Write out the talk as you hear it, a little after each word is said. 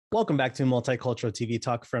Welcome back to Multicultural TV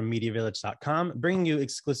Talk from MediaVillage.com, bringing you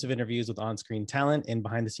exclusive interviews with on-screen talent and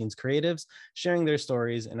behind-the-scenes creatives, sharing their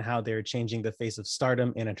stories and how they're changing the face of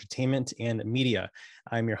stardom in entertainment and media.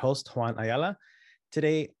 I'm your host, Juan Ayala.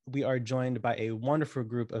 Today, we are joined by a wonderful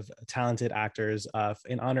group of talented actors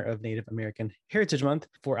in honor of Native American Heritage Month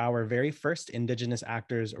for our very first Indigenous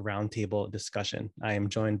Actors Roundtable discussion. I am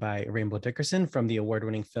joined by Rainbow Dickerson from the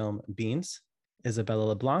award-winning film Beans, Isabella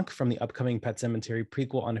LeBlanc from the upcoming Pet Sematary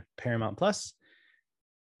prequel on Paramount Plus,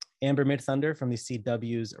 Amber Midthunder from the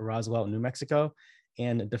CW's Roswell, New Mexico,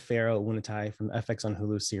 and DeFaro Wunatai from the FX on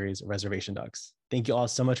Hulu series Reservation Dogs. Thank you all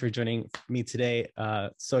so much for joining me today.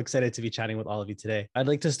 So excited to be chatting with all of you today. I'd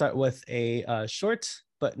like to start with a short,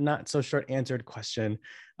 but not so short answered question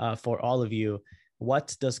for all of you.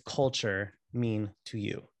 What does culture mean to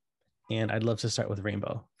you? And I'd love to start with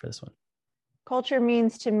Rainbow for this one. Culture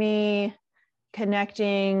means to me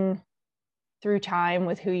connecting through time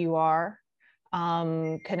with who you are,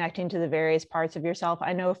 connecting to the various parts of yourself.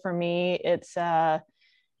 I know for me, it's sort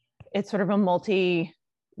of a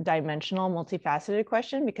multi-dimensional, multifaceted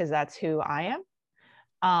question because that's who I am.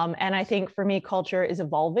 And I think for me, culture is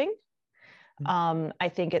evolving. I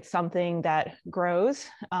think it's something that grows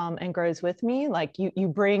and grows with me. Like you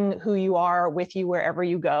bring who you are with you wherever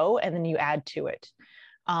you go, and then you add to it.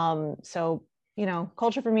 So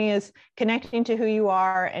culture for me is connecting to who you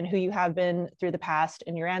are and who you have been through the past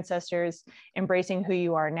and your ancestors, embracing who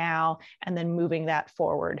you are now, and then moving that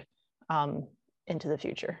forward into the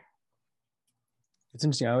future. It's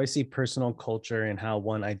interesting. I always see personal culture and how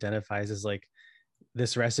one identifies as like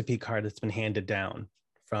this recipe card that's been handed down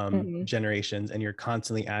from generations, and you're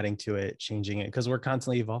constantly adding to it, changing it, because we're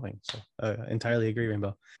constantly evolving. So entirely agree,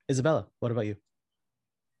 Rainbow. Isabella, what about you?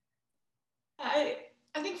 I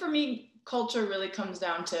think for me, culture really comes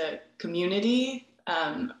down to community.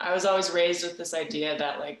 I was always raised with this idea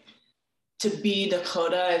that like to be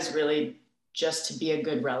Dakota is really just to be a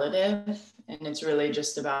good relative. And it's really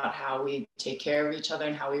just about how we take care of each other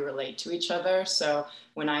and how we relate to each other. So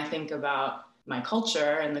when I think about my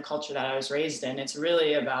culture and the culture that I was raised in, it's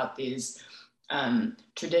really about these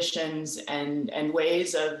traditions and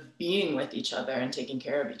ways of being with each other and taking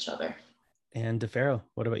care of each other. And DeFaro,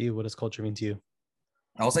 what about you? What does culture mean to you?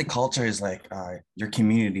 I would say culture is like your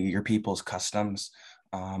community, your people's customs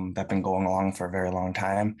that have been going along for a very long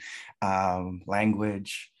time.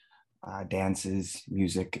 Language, dances,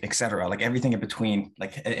 music, etc. Like everything in between,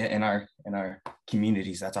 like in our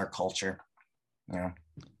communities, that's our culture. If that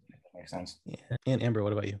makes sense. Yeah. And Amber,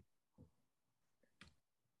 what about you?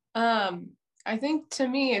 I think to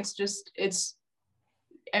me, it's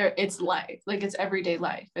life. Like it's everyday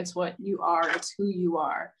life. It's what you are. It's who you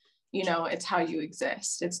are. It's how you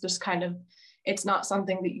exist. It's just it's not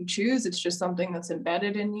something that you choose. It's just something that's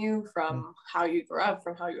embedded in you from how you grew up,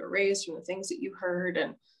 from how you were raised, from the things that you heard,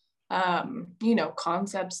 and,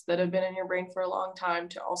 concepts that have been in your brain for a long time,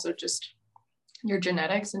 to also just your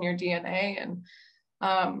genetics and your DNA and,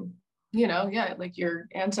 like your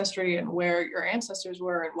ancestry and where your ancestors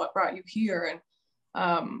were and what brought you here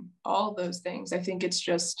and all of those things. I think it's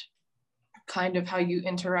just kind of how you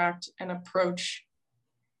interact and approach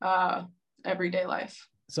everyday life.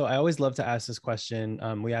 So I always love to ask this question.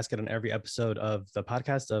 We ask it on every episode of the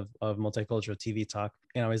podcast of Multicultural TV Talk.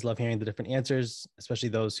 And I always love hearing the different answers, especially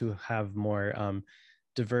those who have more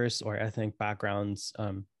diverse or ethnic backgrounds.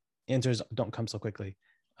 Answers don't come so quickly.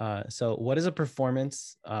 So what is a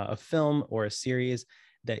performance, a film or a series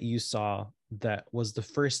that you saw that was the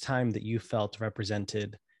first time that you felt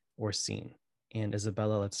represented or seen? And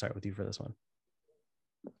Isabella, let's start with you for this one.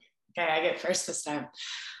 Okay, I get first this time.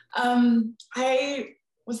 I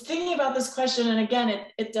was thinking about this question, and again,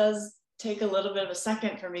 it does take a little bit of a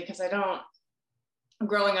second for me because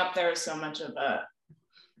growing up, there was so much of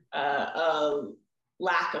a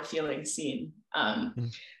lack of feeling seen.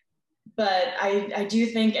 But I do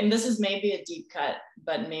think, and this is maybe a deep cut,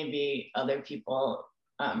 but maybe other people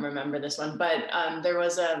remember this one, but there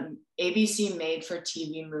was a ABC made for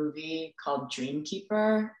TV movie called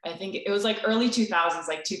Dreamkeeper. I think it was like early 2000s,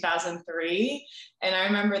 like 2003. And I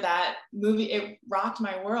remember that movie, it rocked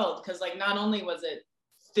my world because like not only was it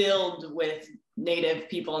filled with Native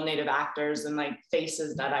people and Native actors and like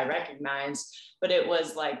faces that I recognized, but it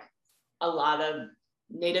was like a lot of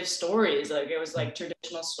Native stories. Like it was like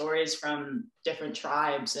traditional stories from different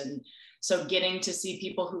tribes. And so getting to see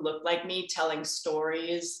people who looked like me telling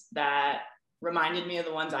stories that reminded me of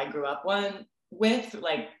the ones I grew up with,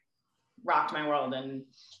 like rocked my world. And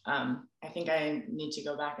I think I need to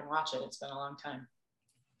go back and watch it. It's been a long time.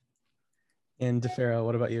 And DeFaro,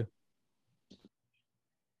 what about you?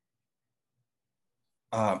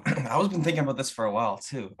 I was been thinking about this for a while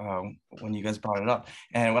too, when you guys brought it up.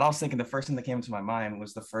 And what I was thinking, the first thing that came into my mind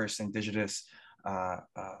was the first Indigenous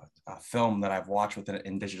film that I've watched with an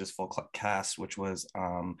Indigenous full cast, which was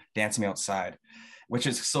Dance Me Outside, which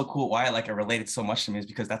is so cool. Why it related so much to me is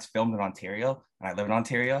because that's filmed in Ontario, and I live in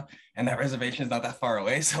Ontario, and that reservation is not that far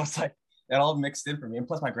away. So it's like it all mixed in for me. And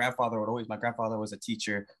plus, my grandfather was a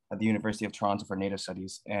teacher at the University of Toronto for Native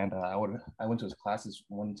Studies, and I went to his classes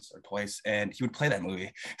once or twice, and he would play that movie.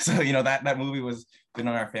 So that movie was been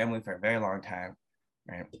on our family for a very long time,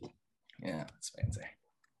 right? Yeah, that's fancy.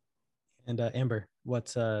 And Amber,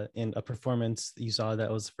 what's in a performance that you saw that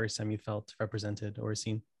was the first time you felt represented or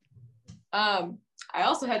seen? I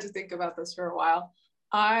also had to think about this for a while.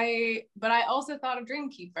 But I also thought of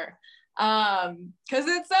Dreamkeeper, because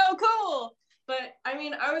it's so cool. But I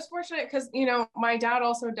mean, I was fortunate because, my dad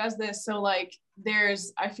also does this. So like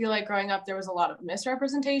I feel like growing up, there was a lot of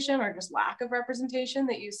misrepresentation or just lack of representation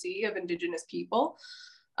that you see of Indigenous people.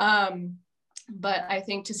 But I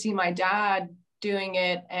think to see my dad doing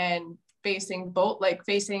it and facing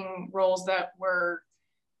roles that were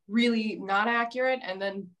really not accurate, and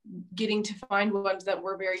then getting to find ones that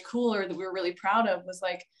were very cool or that we were really proud of, was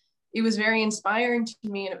like, it was very inspiring to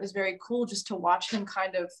me. And it was very cool just to watch him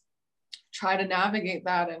kind of try to navigate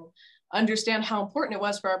that and understand how important it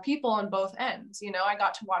was for our people on both ends. I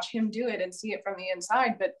got to watch him do it and see it from the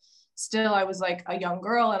inside, but still I was like a young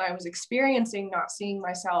girl, and I was experiencing not seeing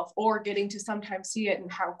myself or getting to sometimes see it,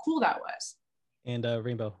 and how cool that was. And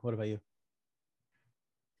Rainbow, what about you?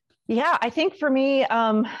 Yeah, I think for me,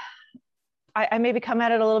 I maybe come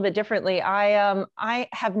at it a little bit differently. I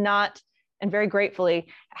have not, and very gratefully,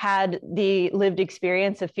 had the lived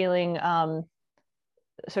experience of feeling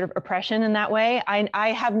sort of oppression in that way.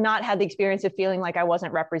 I have not had the experience of feeling like I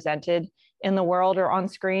wasn't represented in the world or on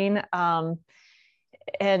screen.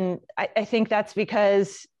 And I think that's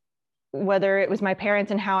because whether it was my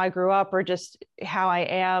parents and how I grew up or just how I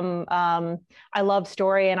am, I love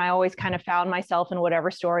story, and I always kind of found myself in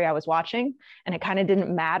whatever story I was watching, and it kind of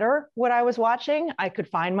didn't matter what I was watching. I could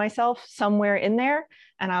find myself somewhere in there.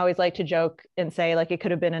 And I always like to joke and say, like, it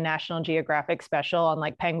could have been a National Geographic special on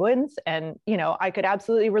like penguins, and I could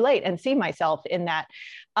absolutely relate and see myself in that.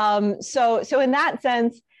 So in that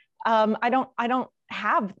sense, I don't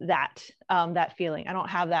have that feeling. I don't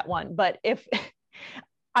have that one. But if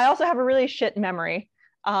I also have a really shit memory.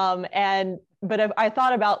 But if I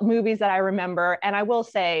thought about movies that I remember, and I will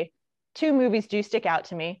say 2 movies do stick out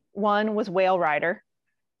to me. One was Whale Rider,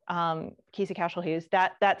 Kisa Cashel Hughes.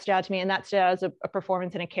 That stood out to me, and that stood out as a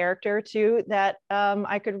performance and a character too that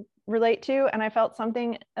I could relate to, and I felt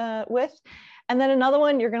something with. And then another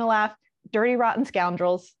one, you're gonna laugh, Dirty Rotten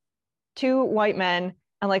Scoundrels, 2 white men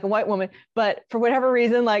and like a white woman. But for whatever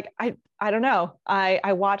reason, like I don't know.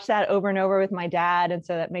 I watched that over and over with my dad. And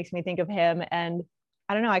so that makes me think of him. And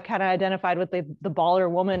I don't know, I kind of identified with the baller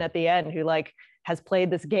woman at the end who like has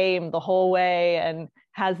played this game the whole way and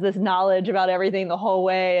has this knowledge about everything the whole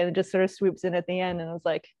way, and it just sort of swoops in at the end. And I was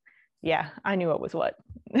like, yeah, I knew what was what.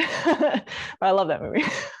 But I love that movie.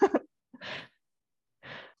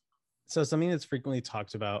 So something that's frequently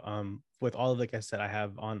talked about with all of the guests that I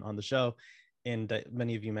have on the show, and that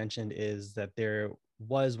many of you mentioned, is that there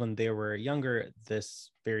was, when they were younger, this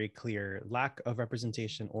very clear lack of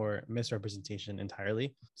representation or misrepresentation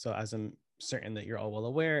entirely. So as I'm certain that you're all well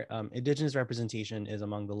aware, Indigenous representation is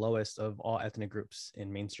among the lowest of all ethnic groups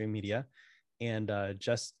in mainstream media. And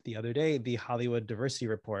just the other day, the Hollywood Diversity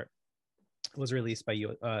Report was released by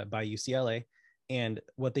UCLA. And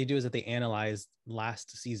what they do is that they analyze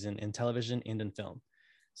last season in television and in film.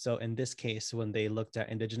 So in this case, when they looked at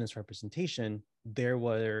Indigenous representation, there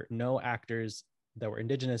were no actors that were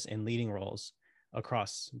Indigenous in leading roles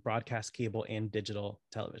across broadcast, cable, and digital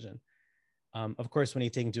television. Of course, when you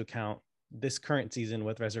take into account this current season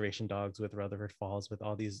with Reservation Dogs, with Rutherford Falls, with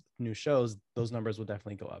all these new shows, those numbers will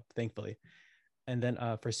definitely go up, thankfully. And then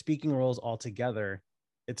for speaking roles altogether,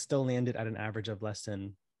 it still landed at an average of less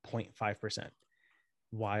than 0.5%,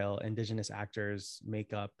 while Indigenous actors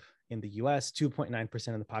make up in the US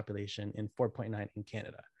 2.9% of the population and 4.9% in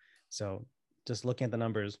Canada. So just looking at the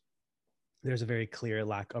numbers, there's a very clear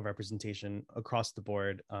lack of representation across the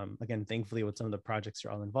board. Again, thankfully, with some of the projects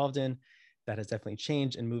you're all involved in, that has definitely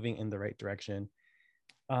changed and moving in the right direction.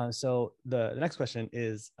 So the next question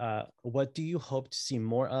is, what do you hope to see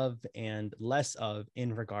more of and less of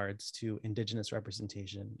in regards to Indigenous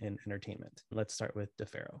representation in entertainment? Let's start with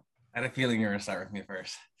DeFaro. I had a feeling you were gonna start with me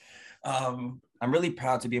first. I'm really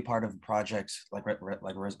proud to be a part of projects like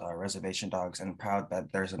Reservation Dogs, and proud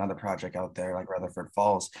that there's another project out there like Rutherford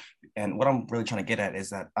Falls. And what I'm really trying to get at is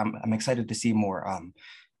that I'm excited to see more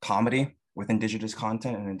comedy with Indigenous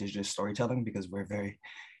content and Indigenous storytelling because we're very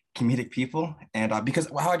comedic people. And because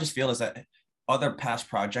how I just feel is that other past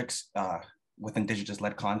projects with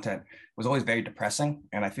Indigenous-led content was always very depressing.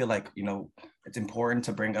 And I feel like, you know, it's important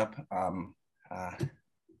to bring up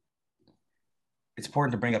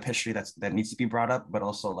history that needs to be brought up, but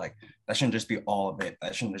also like that shouldn't just be all of it.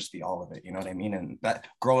 That shouldn't just be all of it. You know what I mean? And that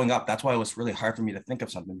growing up, that's why it was really hard for me to think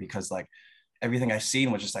of something, because like everything I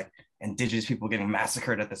seen was just like Indigenous people getting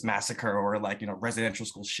massacred at this massacre, or like, you know, residential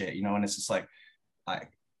school shit, you know, and it's just like,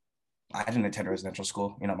 I didn't attend residential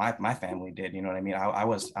school, you know, my family did, you know what I mean? I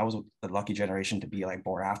was the lucky generation to be like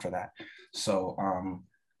born after that. So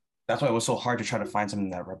that's why it was so hard to try to find something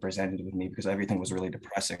that represented with me, because everything was really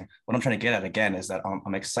depressing. What I'm trying to get at again is that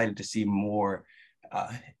I'm excited to see more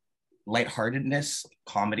lightheartedness,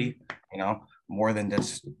 comedy, you know, more than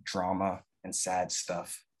this drama and sad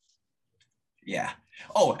stuff. Yeah.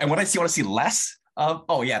 Oh, and what I want to see less of,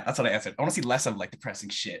 oh yeah, that's what I answered. I want to see less of like depressing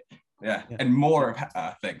shit. Yeah. And more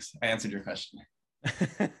of things. I answered your question.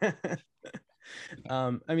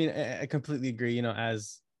 I mean, I completely agree. You know,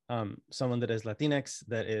 as someone that is Latinx,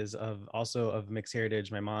 that is also of mixed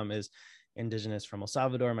heritage. My mom is Indigenous from El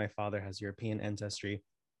Salvador. My father has European ancestry,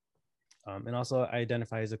 and also I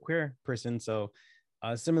identify as a queer person. So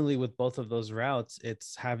similarly with both of those routes,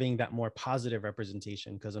 it's having that more positive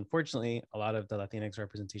representation, because unfortunately, a lot of the Latinx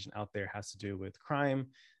representation out there has to do with crime,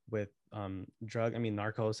 with drug. I mean,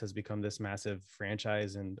 Narcos has become this massive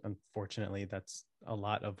franchise, and unfortunately, that's a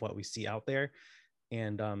lot of what we see out there.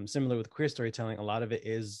 And similar with queer storytelling, a lot of it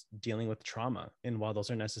is dealing with trauma. And while those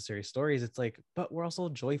are necessary stories, it's like, but we're also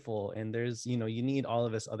joyful. And there's, you know, you need all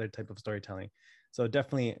of this other type of storytelling. So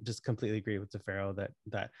definitely just completely agree with DeFaro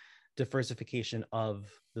that diversification of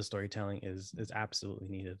the storytelling is absolutely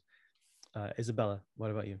needed. Isabella,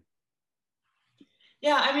 what about you?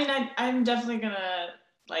 Yeah, I mean, I'm definitely gonna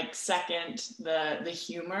like second the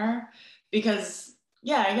humor, because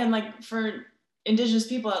yeah, again, like for Indigenous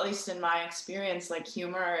people, at least in my experience, like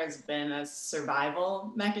humor has been a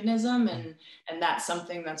survival mechanism, and that's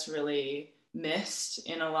something that's really missed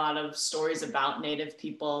in a lot of stories about Native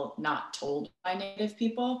people, not told by Native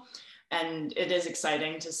people. And it is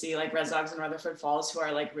exciting to see like Res Dogs and Rutherford Falls, who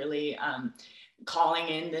are like really calling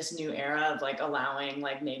in this new era of like allowing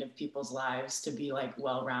like Native people's lives to be like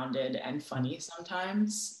well-rounded and funny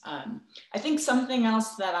sometimes. I think something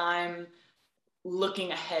else that I'm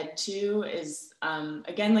looking ahead to is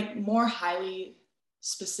again like more highly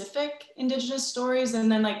specific Indigenous stories,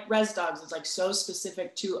 and then like Res Dogs is like so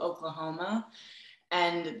specific to Oklahoma,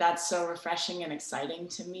 and that's so refreshing and exciting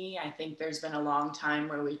to me. I think there's been a long time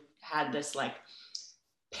where we had this like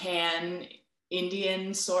pan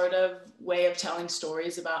Indian sort of way of telling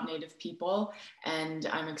stories about Native people. And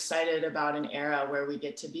I'm excited about an era where we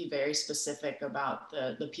get to be very specific about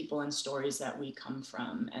the people and stories that we come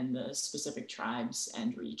from and the specific tribes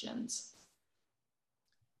and regions.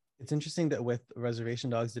 It's interesting that with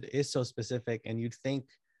Reservation Dogs, it is so specific, and you'd think,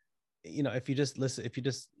 you know, if you just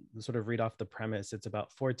sort of read off the premise, it's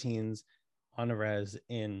about 4 teens on a res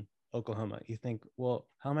in Oklahoma. You think, well,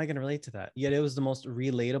 how am I going to relate to that? Yet it was the most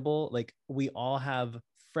relatable. Like, we all have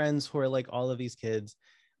friends who are like all of these kids.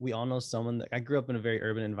 We all know someone. That I grew up in a very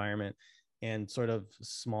urban environment and sort of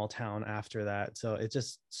small town after that. So it's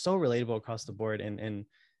just so relatable across the board. And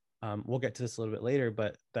we'll get to this a little bit later,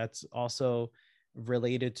 but that's also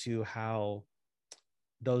related to how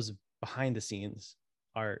those behind the scenes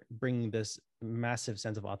are bringing this massive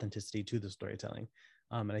sense of authenticity to the storytelling.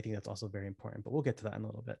 And I think that's also very important, but we'll get to that in a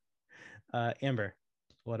little bit. Amber,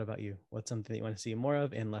 what about you? What's something that you want to see more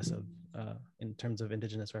of and less of in terms of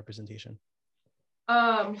Indigenous representation?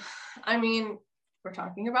 I mean, we're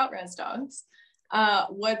talking about Res Dogs.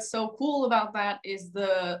 What's so cool about that is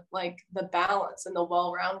the balance and the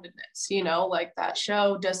well-roundedness, you know, like that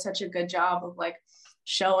show does such a good job of like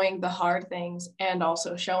showing the hard things and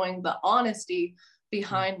also showing the honesty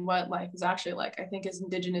behind what life is actually like. I think as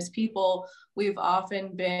Indigenous people, we've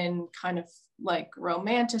often been kind of like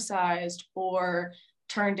romanticized or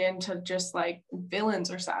turned into just like villains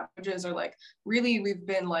or savages, or like really we've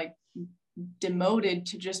been like demoted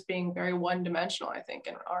to just being very one-dimensional, I think,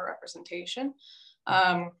 in our representation.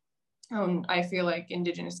 I feel like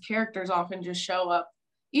Indigenous characters often just show up,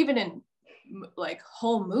 even in like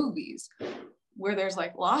whole movies where there's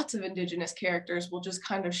like lots of Indigenous characters will just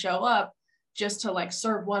kind of show up just to like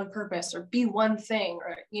serve one purpose or be one thing,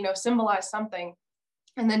 or, you know, symbolize something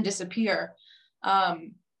and then disappear.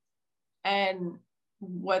 And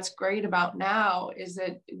what's great about now is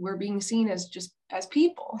that we're being seen as just as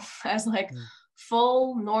people, as like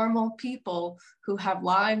full normal people who have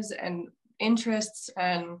lives and interests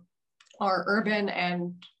and are urban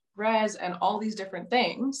and res and all these different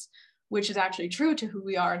things, which is actually true to who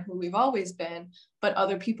we are and who we've always been, but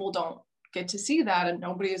other people don't get to see that, and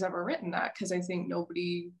nobody has ever written that because I think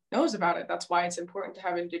nobody knows about it. That's why it's important to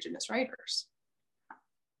have Indigenous writers.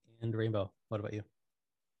 And Rainbow, what about you?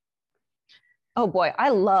 Oh boy, I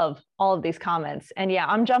love all of these comments. And yeah,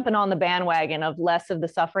 I'm jumping on the bandwagon of less of the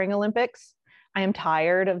suffering Olympics. I am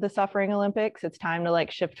tired of the suffering Olympics. It's time to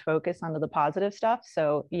like shift focus onto the positive stuff.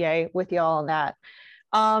 So yay with y'all on that.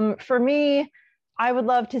 For me, I would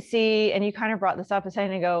love to see, and you kind of brought this up a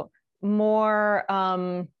second ago, more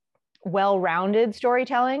well-rounded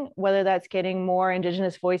storytelling, whether that's getting more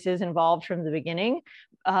Indigenous voices involved from the beginning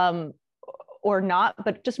or not,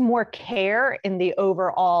 but just more care in the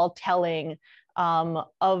overall telling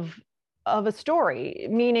of a story,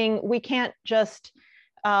 meaning we can't just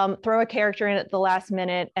throw a character in at the last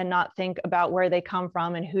minute and not think about where they come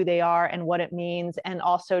from and who they are and what it means, and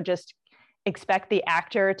also just expect the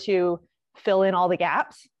actor to fill in all the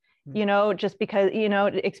gaps. You know, just because, you know,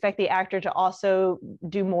 expect the actor to also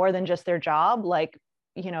do more than just their job, like,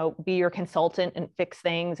 you know, be your consultant and fix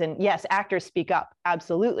things. And yes, actors speak up,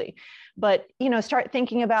 absolutely. But, you know, start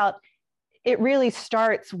thinking about, it really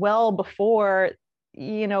starts well before,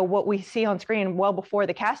 you know, what we see on screen, well before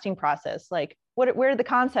the casting process. Like, where did the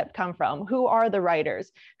concept come from? Who are the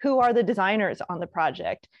writers? Who are the designers on the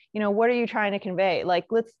project? You know, what are you trying to convey? Like,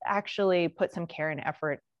 let's actually put some care and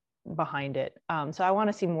effort behind it. So I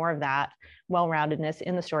want to see more of that well-roundedness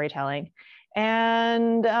in the storytelling,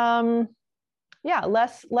 and yeah,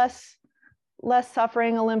 less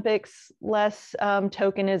suffering Olympics, less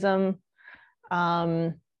tokenism.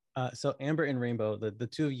 So Amber and Rainbow, the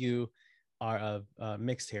two of you are of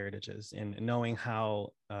mixed heritages, and knowing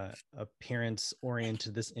how appearance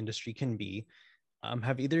oriented this industry can be,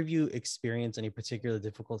 have either of you experienced any particular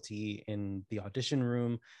difficulty in the audition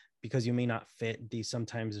room because you may not fit the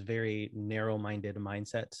sometimes very narrow-minded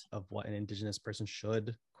mindset of what an Indigenous person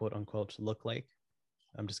should, quote unquote, look like?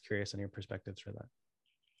 I'm just curious on your perspectives for that.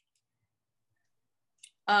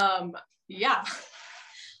 Yeah.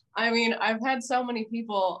 I mean, I've had so many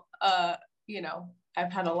people, you know,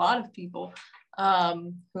 I've had a lot of people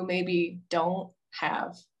who maybe don't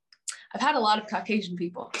have, I've had a lot of Caucasian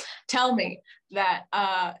people tell me that,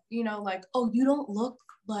 you know, like, oh, you don't look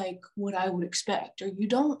like what I would expect, or you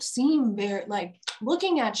don't seem very, like,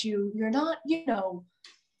 looking at you, you're not, you know,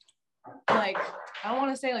 like, I don't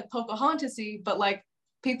want to say like Pocahontas-y, but like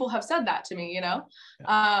people have said that to me, you know.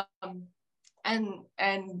 Yeah. And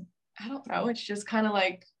I don't know, it's just kind of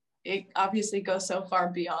like, it obviously goes so far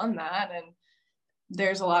beyond that, and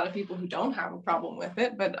there's a lot of people who don't have a problem with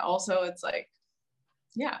it, but also it's like,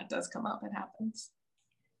 yeah, it does come up, it happens.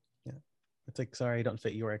 Yeah, it's like, sorry, I don't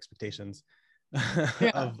fit your expectations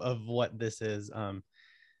yeah. of what this is.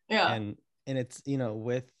 Yeah. And it's, you know,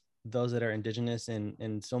 with those that are Indigenous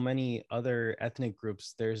and so many other ethnic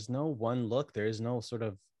groups, there's no one look, there is no sort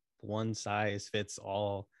of one size fits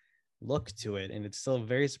all look to it. And it's still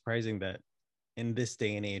very surprising that in this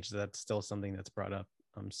day and age, that's still something that's brought up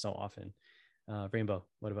so often. Rainbow,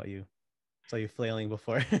 what about you? Saw you flailing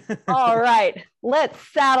before. All right, let's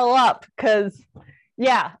saddle up, because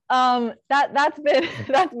yeah, that's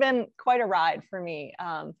been quite a ride for me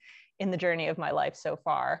in the journey of my life so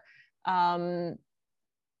far. I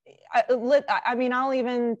mean, I'll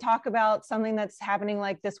even talk about something that's happening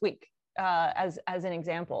like this week as an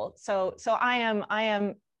example. So I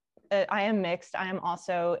am mixed. I am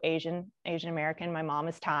also Asian American. My mom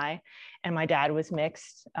is Thai, and my dad was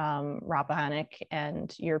mixed, Rappahannock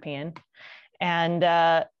and European. And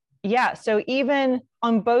yeah, so even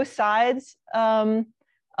on both sides of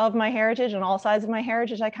my heritage, and all sides of my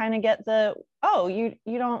heritage, I kind of get the, oh, you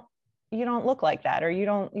don't look like that, or you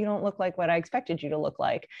don't look like what I expected you to look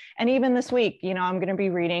like. And even this week, you know, I'm going to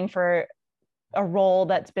be reading for a role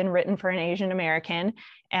that's been written for an Asian American,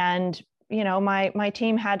 and you know, my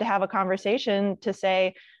team had to have a conversation to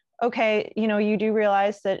say, okay, you know, you do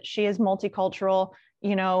realize that she is multicultural,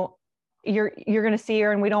 you know, you're going to see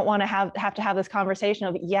her, and we don't want to have to have this conversation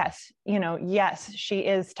of, yes, you know, yes, she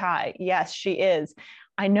is Thai. Yes, she is.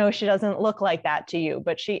 I know she doesn't look like that to you,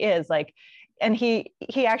 but she is, like, and he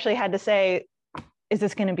actually had to say, is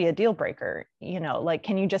this going to be a deal breaker? You know, like,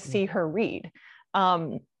 can you just see her read?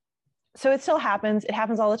 So it still happens. It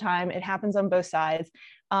happens all the time. It happens on both sides.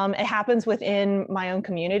 It happens within my own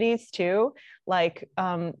communities too. Like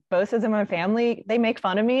both sides of my family, they make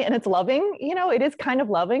fun of me, and it's loving. You know, it is kind of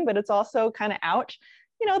loving, but it's also kind of ouch.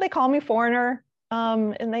 You know, they call me foreigner,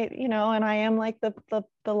 and they, you know, and I am like the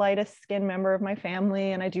lightest skinned member of my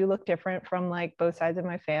family, and I do look different from like both sides of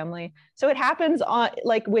my family. So it happens on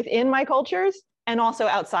like within my cultures and also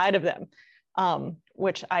outside of them.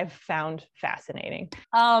 which I've found fascinating.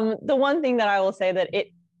 The one thing that I will say that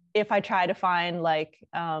if I try to find like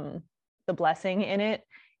the blessing in it,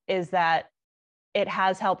 is that it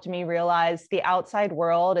has helped me realize the outside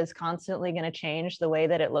world is constantly going to change the way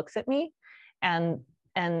that it looks at me, and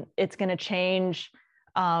it's going to change.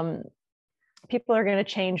 People are going to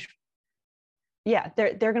change. Yeah,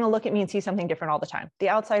 they're going to look at me and see something different all the time. The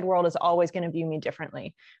outside world is always going to view me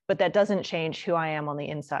differently, but that doesn't change who I am on the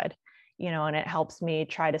inside, and it helps me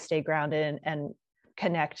try to stay grounded and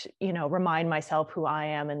connect, remind myself who I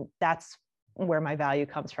am. And that's where my value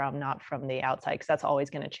comes from, not from the outside, because that's always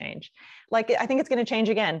going to change. Like, I think it's going to change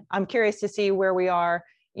again. I'm curious to see where we are,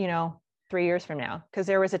 3 years from now, because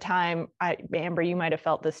there was a time, Amber, you might have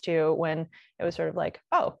felt this too, when it was sort of like,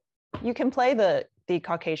 oh, you can play the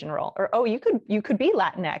Caucasian role, or oh, you could be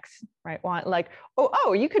Latinx, right? Like,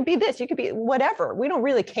 oh, you could be this, you could be whatever. We don't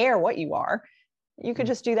really care what you are. You could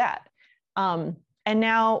just do that. And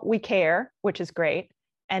now we care, which is great.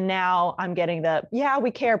 And now I'm getting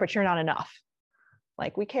we care, but you're not enough.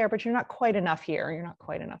 Like, we care, but you're not quite enough here. You're not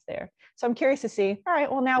quite enough there. So I'm curious to see, all right,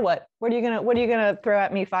 well, now what? What are you gonna throw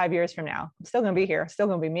at me 5 years from now? I'm still gonna be here, still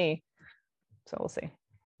gonna be me. So we'll see.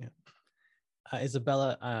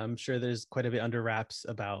 Isabella, I'm sure there's quite a bit under wraps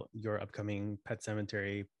about your upcoming Pet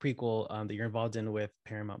Sematary prequel that you're involved in with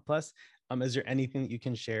Paramount Plus. Is there anything that you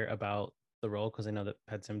can share about the role? Because I know that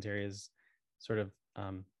Pet Sematary is sort of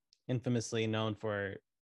infamously known for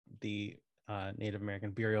the Native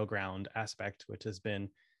American burial ground aspect, which has been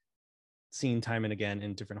seen time and again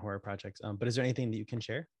in different horror projects. But is there anything that you can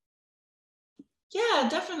share? Yeah,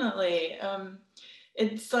 definitely.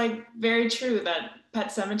 It's like very true that Pet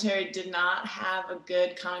Sematary did not have a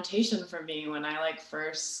good connotation for me when I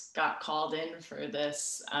first got called in for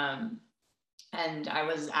this. And I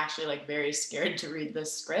was actually very scared to read the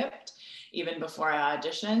script even before I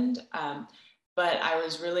auditioned. But I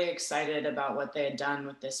was really excited about what they had done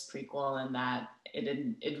with this prequel, and that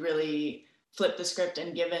it really flipped the script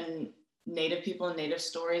and given Native people and Native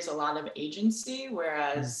stories a lot of agency,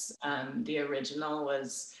 whereas the original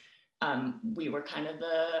was, we were kind of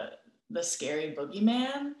the scary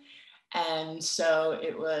boogeyman. And so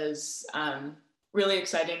it was really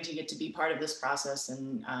exciting to get to be part of this process,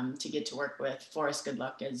 and to get to work with Forrest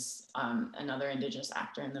Goodluck as another Indigenous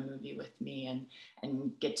actor in the movie with me,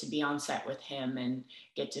 and get to be on set with him and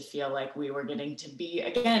get to feel like we were getting to be,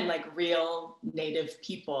 again, real Native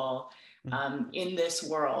people in this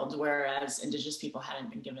world, whereas Indigenous people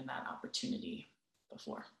hadn't been given that opportunity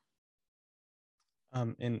before.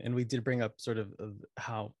 And we did bring up sort of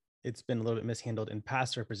how it's been a little bit mishandled in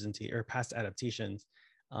past adaptations.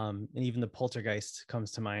 And even the Poltergeist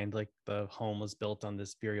comes to mind, like the home was built on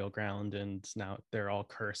this burial ground and now they're all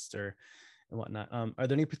cursed and whatnot. Are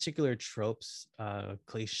there any particular tropes,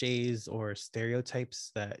 cliches, or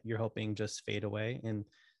stereotypes that you're hoping just fade away? And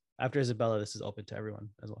after Isabella, this is open to everyone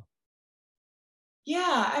as well.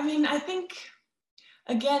 Yeah, I mean, I think,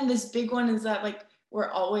 again, this big one is that we're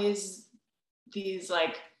always these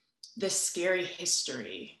this scary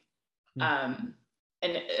history.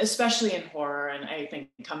 And especially in horror, and I think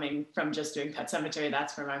coming from just doing Pet Sematary,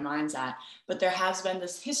 that's where my mind's at. But there has been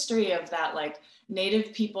this history of that,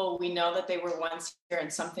 Native people, we know that they were once here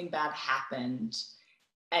and something bad happened,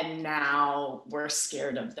 and now we're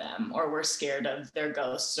scared of them, or we're scared of their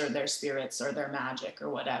ghosts or their spirits or their magic or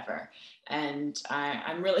whatever. And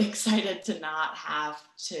I'm really excited to not have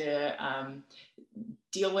to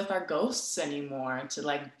deal with our ghosts anymore,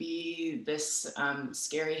 to be this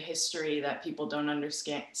scary history that people don't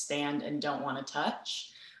understand and don't want to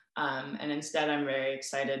touch. And instead, I'm very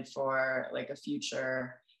excited for a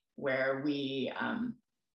future where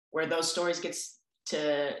where those stories gets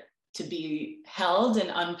to be held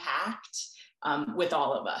and unpacked with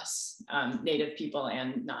all of us, Native people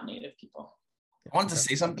and non-Native people. I wanted to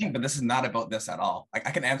say something, but this is not about this at all. I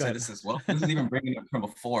can answer this as well. This is even bringing it up from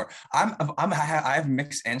before. I have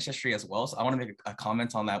mixed ancestry as well, so I want to make a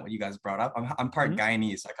comment on that. What you guys brought up. I'm part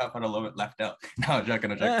Guyanese, so I kind of a little bit left out. No, I'm joking.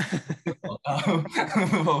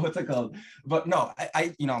 What's it called? But no,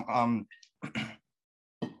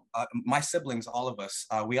 my siblings, all of us,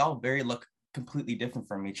 we all look completely different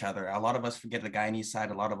from each other. A lot of us would get the Guyanese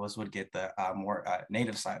side, a lot of us would get the more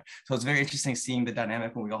Native side. So it's very interesting seeing the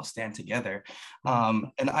dynamic when we all stand together.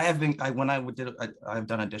 And I've done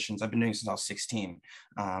auditions, I've been doing since I was 16,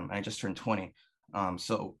 and I just turned 20.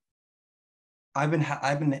 So I've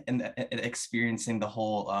been experiencing the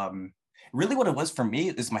whole, really what it was for me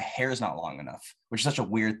is my hair is not long enough, which is such a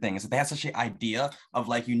weird thing. Is that they have such an idea of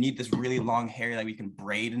you need this really long hair that we can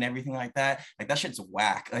braid and everything like that. That shit's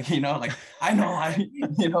whack. I know,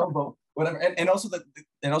 but whatever. And also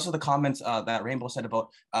the comments that Rainbow said about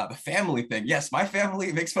the family thing. Yes, my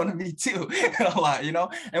family makes fun of me too a lot, you know.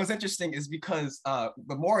 And what's interesting is because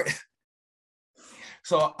the more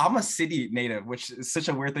so I'm a city native, which is such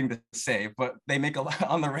a weird thing to say, but they make a lot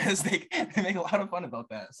on the res. They make a lot of fun about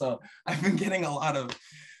that. So I've been getting a lot of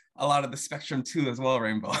the spectrum too as well,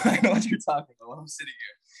 Rainbow. I know what you're talking about when I'm sitting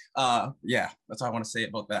here. Yeah, that's all I want to say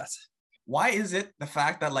about that. Why is it the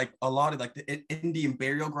fact that like a lot of like the Indian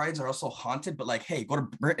burial grounds are also haunted, but like, hey, go to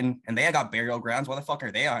Britain and they got burial grounds. Why the fuck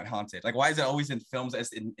are they not haunted? Like, why is it always in films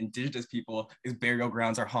as indigenous people, is burial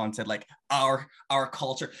grounds are haunted? Like our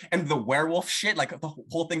culture and the werewolf shit, like the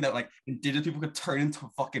whole thing that like indigenous people could turn into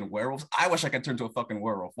fucking werewolves. I wish I could turn into a fucking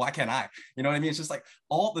werewolf. Why can't I? You know what I mean? It's just like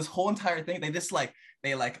all this whole entire thing. It's not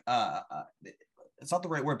the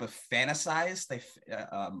right word, but fantasize.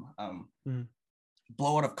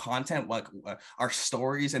 Blow out of content like our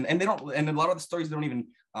stories, and they don't, and a lot of the stories they don't even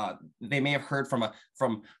they may have heard from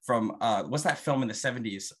what's that film in the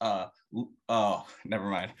 70s, oh never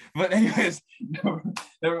mind, but anyways,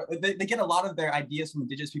 they get a lot of their ideas from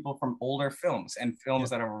indigenous people from older films and films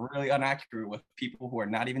that are really inaccurate with people who are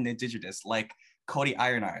not even indigenous, like Cody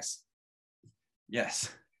Iron Eyes. Yes,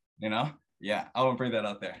 you know. Yeah, I want to bring that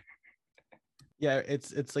out there. Yeah,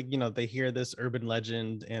 it's like, you know, they hear this urban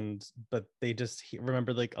legend but they just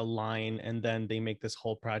remember like a line, and then they make this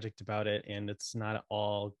whole project about it, and it's not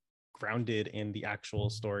all grounded in the actual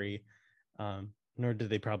story, nor did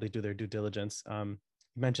they probably do their due diligence. You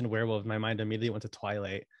mentioned werewolf, my mind immediately went to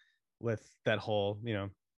Twilight with that whole, you know,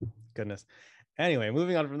 goodness. Anyway,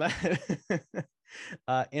 moving on from that.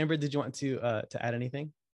 Amber, did you want to add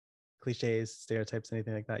anything? Cliches, stereotypes,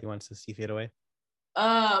 anything like that you want to see fade away?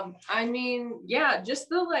 I mean, yeah, just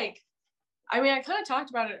the like, I mean, I kind of talked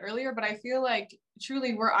about it earlier, but I feel like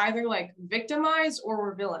truly we're either like victimized or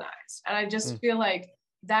we're villainized. And I just feel like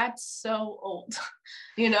that's so old,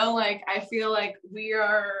 you know, like I feel like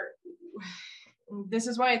this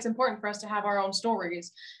is why it's important for us to have our own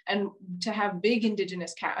stories and to have big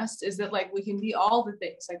indigenous casts, is that like we can be all the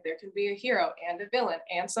things. Like there can be a hero and a villain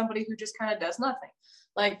and somebody who just kind of does nothing,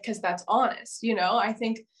 like, because that's honest, you know. I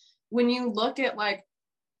think when you look at like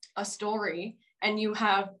a story and you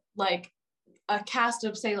have like a cast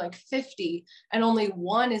of say like 50 and only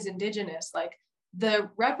one is indigenous, like the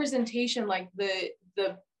representation, like the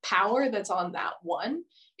power that's on that one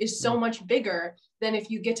is so much bigger than if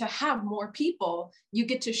you get to have more people, you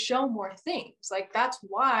get to show more things. Like that's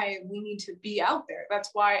why we need to be out there.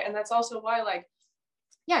 That's why, and that's also why, like,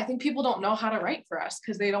 yeah, I think people don't know how to write for us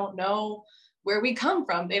because they don't know where we come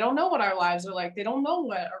from. They don't know what our lives are like. They don't know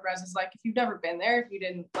what a res is like if you've never been there, if you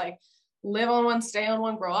didn't like live on one, stay on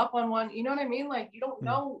one, grow up on one, you know what I mean? Like you don't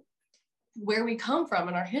know where we come from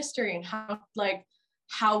and our history and how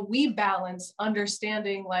we balance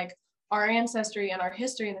understanding like our ancestry and our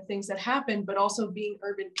history and the things that happen, but also being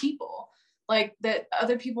urban people, like that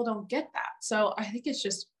other people don't get that. So I think it's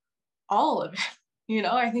just all of it, you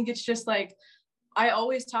know. I think it's just like, I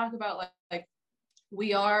always talk about like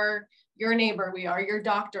we are your neighbor, we are your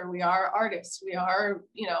doctor, we are artists, we are,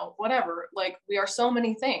 you know, whatever, like we are so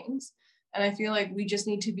many things. And I feel like we just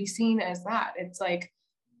need to be seen as that. It's like,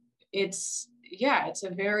 it's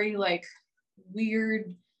a very like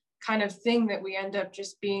weird kind of thing that we end up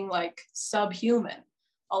just being like subhuman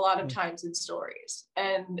a lot of times in stories.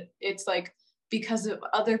 And it's like, because of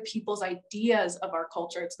other people's ideas of our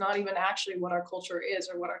culture, it's not even actually what our culture is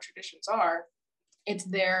or what our traditions are. It's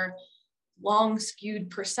their long skewed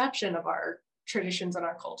perception of our traditions and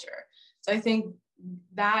our culture. So I think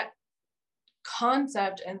that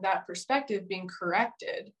concept and that perspective being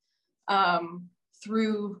corrected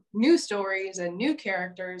through new stories and new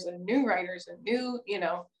characters and new writers and new, you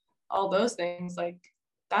know, all those things, like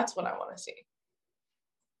that's what I want to see.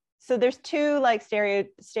 So there's two like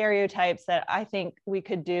stereotypes that I think we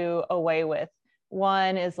could do away with.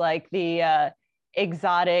 One is like the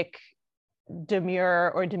exotic,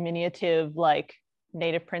 demure or diminutive like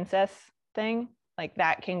native princess thing, like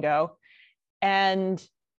that can go. And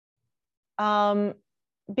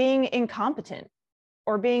being incompetent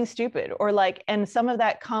or being stupid, or like, and some of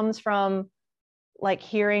that comes from like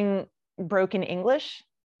hearing broken English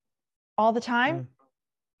all the time.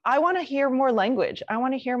 I want to hear more language. I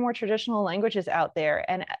want to hear more traditional languages out there.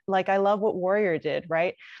 And like, I love what Warrior did,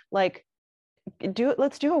 right? Like,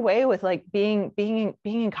 let's do away with like being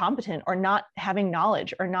incompetent or not having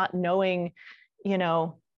knowledge or not knowing, you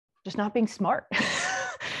know, just not being smart.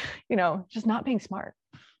 You know, just not being smart.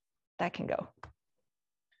 That can go.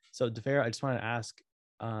 So DeFera, I just want to ask,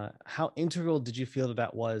 how integral did you feel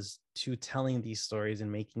that was to telling these stories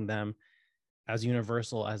and making them as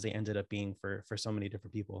universal as they ended up being for so many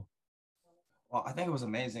different people? Well, I think it was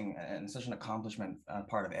amazing and such an accomplishment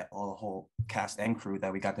part of it, all the whole cast and crew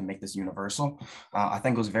that we got to make this universal. I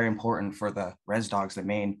think it was very important for the Res Dogs, the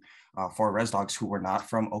main four Res Dogs who were not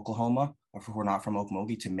from Oklahoma or who were not from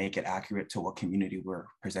Okmulgee, to make it accurate to what community we're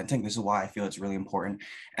presenting. This is why I feel it's really important.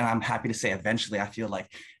 And I'm happy to say eventually I feel like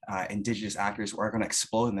Indigenous actors are going to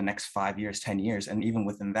explode in the next 5 years, 10 years. And even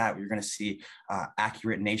within that, we're going to see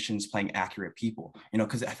accurate nations playing accurate people, you know,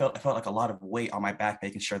 because I felt like a lot of weight on my back,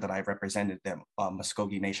 making sure that I represented the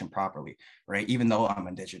Muskogee Nation properly, right? Even though I'm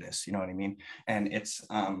Indigenous, you know what I mean? And it's,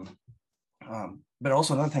 but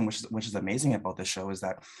also another thing which is amazing about this show is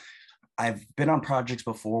that I've been on projects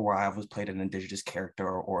before where I was played an Indigenous character,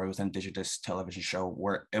 or it was an Indigenous television show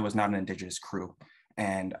where it was not an Indigenous crew.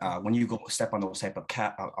 And when you go step on those type of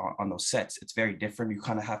on those sets, it's very different. You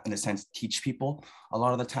kind of have, in a sense, teach people a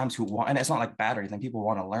lot of the times who want, and it's not like bad or anything. People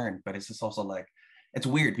want to learn, but it's just also like, it's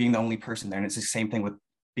weird being the only person there. And it's the same thing with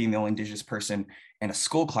being the only Indigenous person in a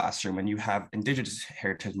school classroom, and you have Indigenous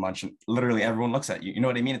Heritage Month, and literally everyone looks at you. You know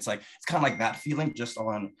what I mean? It's like, it's kind of like that feeling just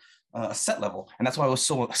on a set level. And that's why it was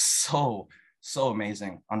so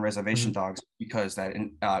amazing on Reservation Dogs, because that,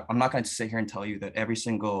 I'm not going to sit here and tell you that every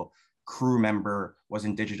single crew member was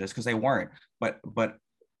Indigenous, because they weren't, but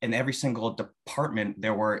in every single department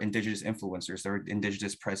there were Indigenous influencers, there were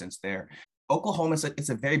Indigenous presence there. Oklahoma it's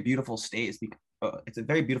a very beautiful state. It's a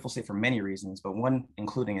very beautiful state for many reasons, but one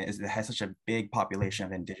including it is it has such a big population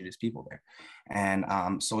of Indigenous people there. And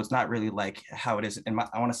so it's not really like how it is,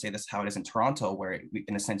 I want to say this, how it is in Toronto, where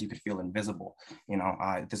in a sense you could feel invisible. You know,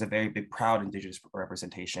 there's a very big, proud Indigenous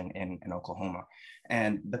representation in Oklahoma.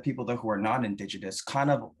 And the people there who are not Indigenous kind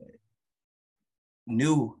of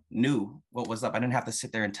knew what was up. I didn't have to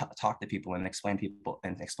sit there and talk to people and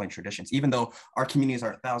explain traditions, even though our communities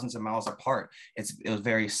are thousands of miles apart. It was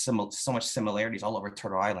very similar, so much similarities all over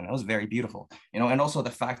Turtle Island. It was very beautiful, you know. And also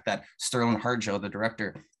the fact that Sterling Harjo, the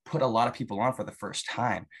director, put a lot of people on for the first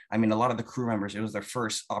time. I mean, a lot of the crew members, it was their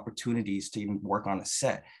first opportunities to even work on a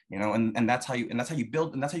set, you know, and that's how you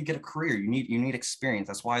build, and that's how you get a career. You need experience.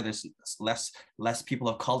 That's why there's less people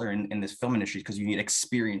of color in this film industry, because you need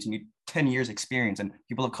experience. You need 10 years experience, and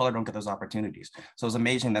people of color don't get those opportunities. So it was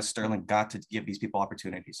amazing that Sterling got to give these people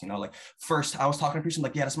opportunities. You know, like, first I was talking to a person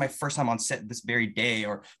like, yeah, this is my first time on set this very day,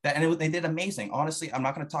 or that, and they did amazing. Honestly, I'm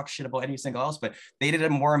not going to talk shit about any single else, but they did it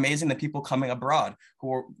more amazing than people coming abroad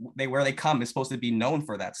where they come is supposed to be known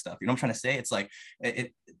for that stuff. You know what I'm trying to say? It's like,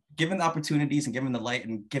 giving the opportunities and giving the light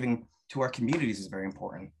and giving to our communities is very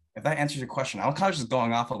important. If that answers your question. I'm kind of just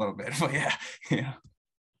going off a little bit, but yeah.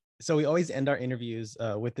 So we always end our interviews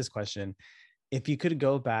with this question. If you could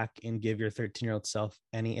go back and give your 13-year-old self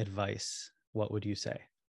any advice, what would you say?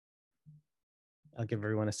 I'll give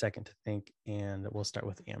everyone a second to think, and we'll start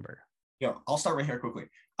with Amber. Yo, I'll start right here quickly.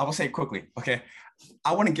 I will say it quickly, okay?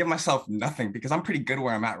 I want to give myself nothing, because I'm pretty good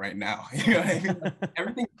where I'm at right now. You know what I mean?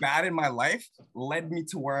 Everything bad in my life led me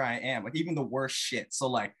to where I am, like even the worst shit. So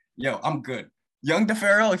like, yo, I'm good. Young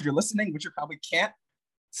DeFaro, if you're listening, which you probably can't,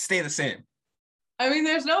 stay the same. I mean,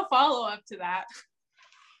 there's no follow-up to that.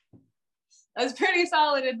 That's pretty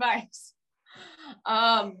solid advice.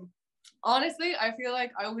 Honestly, I feel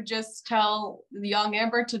like I would just tell the young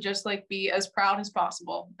Amber to just like be as proud as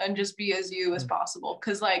possible and just be as you as possible.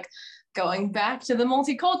 Cause like, going back to the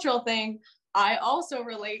multicultural thing, I also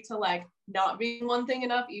relate to like not being one thing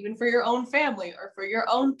enough, even for your own family or for your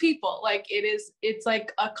own people. Like it's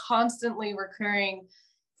like a constantly recurring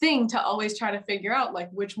thing to always try to figure out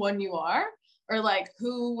like which one you are, or like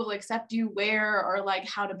who will accept you where, or like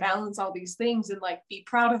how to balance all these things and like be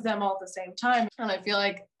proud of them all at the same time. And I feel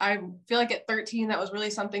like at 13, that was really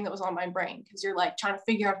something that was on my brain, because you're like trying to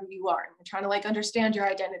figure out who you are, and you're trying to like understand your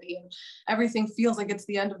identity, and everything feels like it's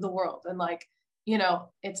the end of the world. And like, you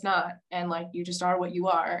know, it's not. And like, you just are what you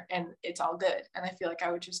are, and it's all good. And I feel like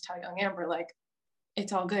I would just tell young Amber, like,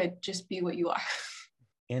 it's all good. Just be what you are.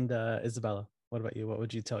 And Isabella, what about you? What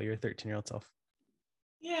would you tell your 13-year-old self?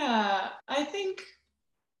 Yeah,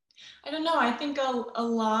 I don't know. I think a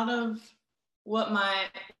lot of what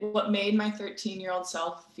made my 13-year-old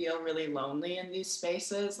self feel really lonely in these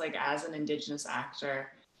spaces, like as an Indigenous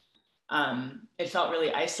actor, it felt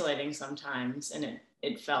really isolating sometimes. And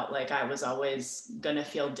it felt like I was always gonna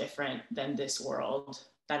feel different than this world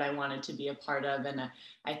that I wanted to be a part of. And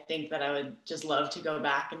I think that I would just love to go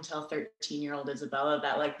back and tell 13-year-old Isabella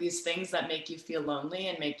that like these things that make you feel lonely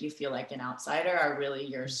and make you feel like an outsider are really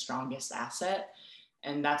your strongest asset.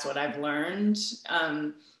 And that's what I've learned,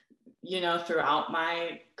 you know, throughout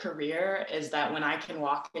my career, is that when I can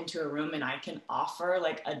walk into a room and I can offer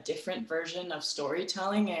like a different version of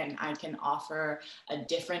storytelling, and I can offer a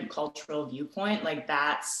different cultural viewpoint, like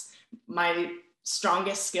that's my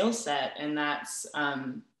strongest skill set. And that's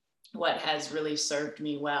what has really served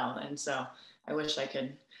me well. And so I wish I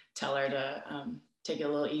could tell her to take it a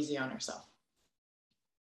little easy on herself.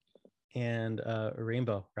 And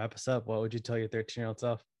Rainbow, wrap us up. What would you tell your 13-year-old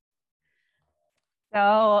self?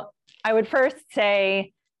 So I would first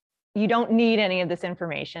say, you don't need any of this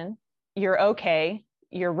information. You're okay.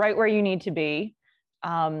 You're right where you need to be.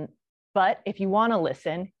 But if you want to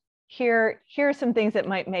listen, here are some things that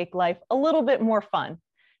might make life a little bit more fun.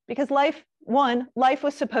 Because life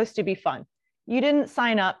was supposed to be fun. You didn't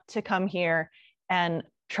sign up to come here and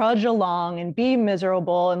trudge along and be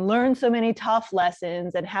miserable and learn so many tough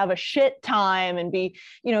lessons and have a shit time and be,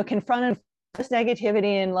 confronted with this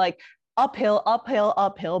negativity and like uphill,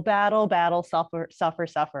 battle,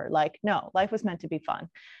 suffer. Like, no, life was meant to be fun.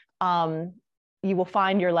 You will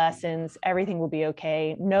find your lessons. Everything will be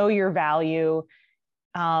okay. Know your value.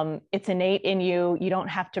 It's innate in you. You don't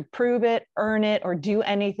have to prove it, earn it, or do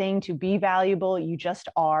anything to be valuable. You just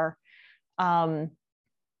are.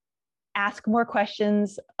 Ask more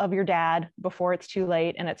questions of your dad before it's too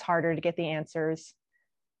late and it's harder to get the answers.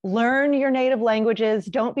 Learn your native languages.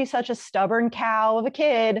 Don't be such a stubborn cow of a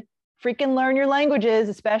kid. Freaking learn your languages,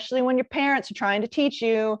 especially when your parents are trying to teach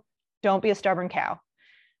you. Don't be a stubborn cow.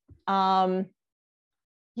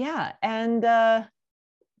 Yeah, and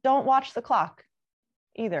don't watch the clock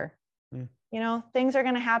either. Things are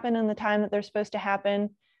going to happen in the time that they're supposed to happen.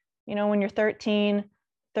 When you're 13,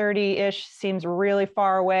 30-ish seems really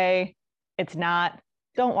far away. It's not.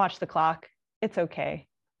 Don't watch the clock. It's okay.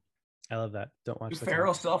 I love that. Don't watch the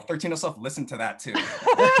Feral self, 13 self, listen to that too.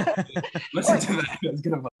 Listen to that. It's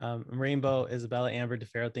gonna... Rainbow, Isabella, Amber,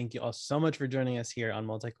 DeFaro, thank you all so much for joining us here on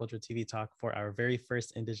Multicultural TV Talk for our very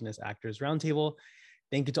first Indigenous Actors Roundtable.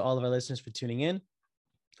 Thank you to all of our listeners for tuning in.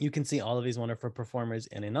 You can see all of these wonderful performers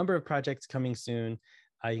in a number of projects coming soon.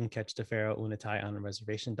 You can catch DeFaro Unatai on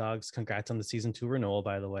Reservation Dogs. Congrats on the season 2 renewal,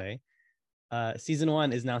 by the way. Season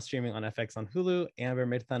 1 is now streaming on FX on Hulu. Amber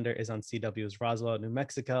Midthunder is on CW's Roswell, New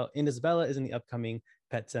Mexico. And Isabella is in the upcoming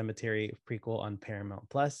Pet Cemetery prequel on Paramount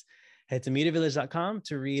Plus. Head to MediaVillage.com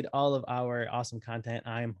to read all of our awesome content.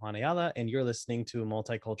 I'm Juan Ayala, and you're listening to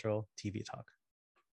Multicultural TV Talk.